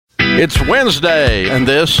It's Wednesday, and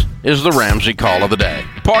this is the Ramsey Call of the Day,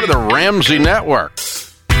 part of the Ramsey Network.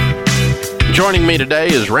 Joining me today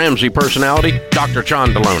is Ramsey personality, Dr. John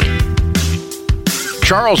Deloney.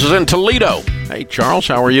 Charles is in Toledo. Hey, Charles,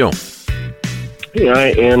 how are you?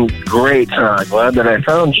 I am great. Glad that I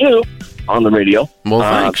found you on the radio. Well,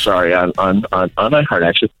 thanks. Sorry, on iHeart,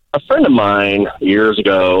 actually. A friend of mine years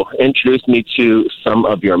ago introduced me to some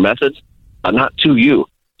of your methods, not to you.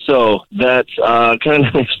 So that kind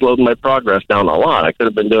of slowed my progress down a lot. I could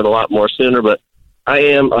have been doing a lot more sooner, but I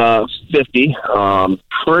am 50,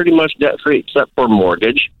 pretty much debt-free except for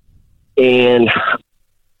mortgage. And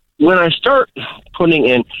when I start putting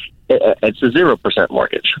in, it's a 0%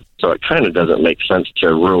 mortgage, so it kind of doesn't make sense to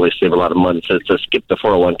really save a lot of money to skip the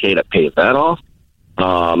 401k to pay that off.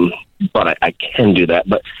 But I can do that.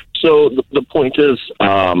 But so the point is,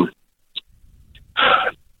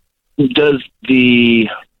 does the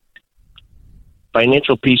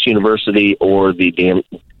Financial Peace University or the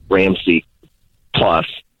Ramsey Plus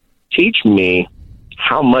teach me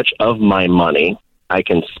how much of my money I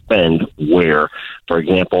can spend where? For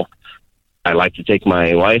example, I like to take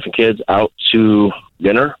my wife and kids out to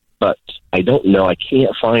dinner, but I don't know. I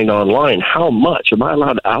can't find online how much am I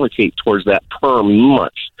allowed to allocate towards that per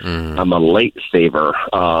month. I'm a late saver.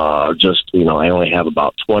 I only have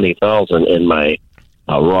about $20,000 in my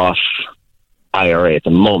Roth IRA at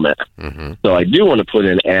the moment. So I do want to put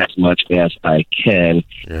in as much as I can.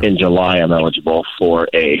 In July, I'm eligible for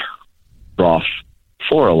a Roth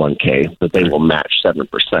 401k that they will match 7%.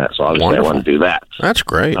 So obviously Wonderful. I want to do that. That's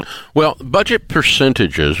great. Well, budget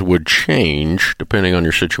percentages would change depending on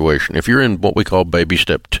your situation. If you're in what we call baby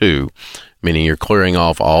step 2, meaning you're clearing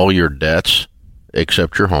off all your debts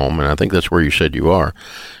except your home, and I think that's where you said you are.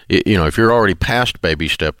 If you're already past baby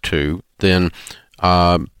step 2, then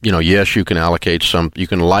yes, you can allocate some, you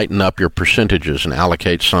can lighten up your percentages and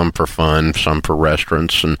allocate some for fun, some for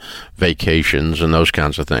restaurants and vacations and those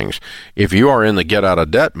kinds of things. If you are in the get out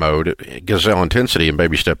of debt mode, gazelle intensity in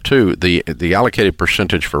baby step 2, the allocated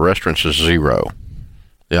percentage for restaurants is 0.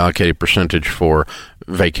 The allocated percentage for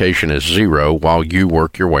vacation is 0 while you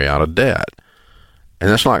work your way out of debt. And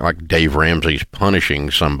that's not like Dave Ramsey's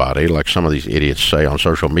punishing somebody like some of these idiots say on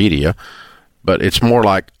social media. But it's more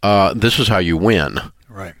like, this is how you win.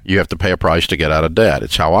 Right. You have to pay a price to get out of debt.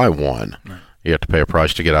 It's how I won. Right. You have to pay a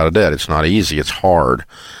price to get out of debt. It's not easy. It's hard.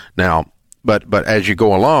 Now, but as you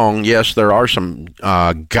go along, yes, there are some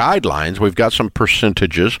guidelines. We've got some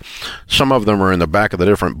percentages. Some of them are in the back of the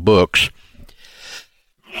different books.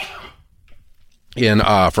 In,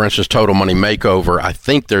 for instance, Total Money Makeover, I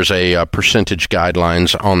think there's a percentage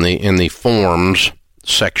guidelines in the forms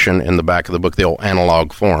section in the back of the book, the old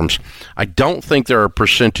analog forms. I don't think there are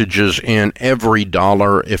percentages in every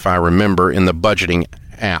dollar, if I remember, in the budgeting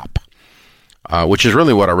app, which is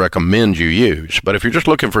really what I recommend you use. But if you're just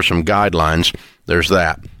looking for some guidelines, there's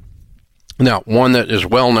that. Now, one that is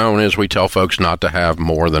well known is we tell folks not to have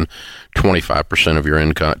more than 25% of your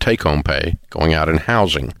income, take-home pay, going out in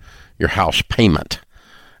housing, your house payment.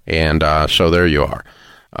 And so there you are.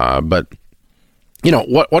 But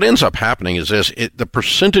what ends up happening is this, the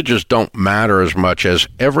percentages don't matter as much as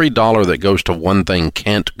every dollar that goes to one thing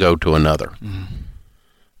can't go to another.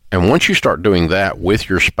 And once you start doing that with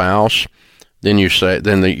your spouse, then you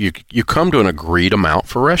come to an agreed amount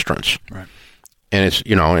for restaurants. Right. And it's,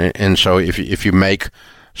 and so if you make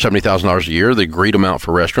 $70,000 a year, the agreed amount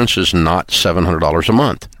for restaurants is not $700 a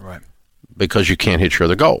month. Right. Because you can't hit your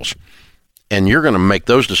other goals. And you're going to make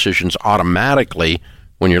those decisions automatically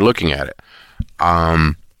when you're looking at it.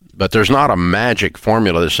 But there's not a magic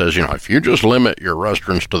formula that says, if you just limit your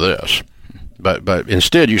restaurants to this, but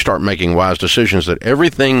instead you start making wise decisions that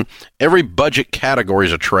every budget category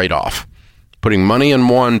is a trade-off. Putting money in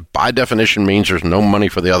one, by definition, means there's no money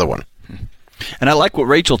for the other one. And I like what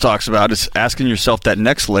Rachel talks about is asking yourself that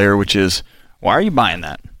next layer, which is, why are you buying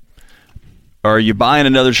that? Are you buying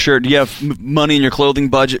another shirt? Do you have money in your clothing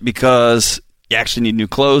budget because you actually need new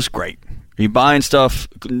clothes? Great. Are you buying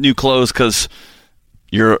new clothes because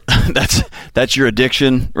that's your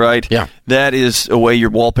addiction, right? Yeah. That is a way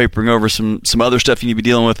you're wallpapering over some other stuff you need to be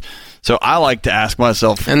dealing with. So I like to ask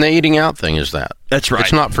myself. And the eating out thing is that. That's right.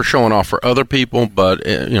 It's not for showing off for other people, but,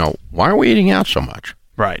 why are we eating out so much?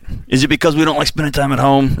 Right. Is it because we don't like spending time at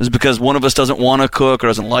home? Is it because one of us doesn't want to cook or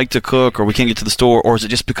doesn't like to cook or we can't get to the store? Or is it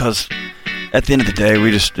just because at the end of the day,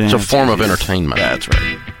 we just... it's a form of entertainment. That's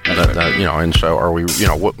right. And so are we,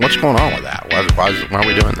 what's going on with that? Why are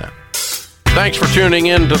we doing that? Thanks for tuning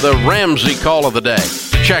in to the Ramsey Call of the Day.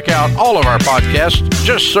 Check out all of our podcasts.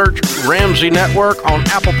 Just search Ramsey Network on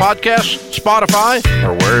Apple Podcasts, Spotify,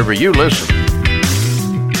 or wherever you listen.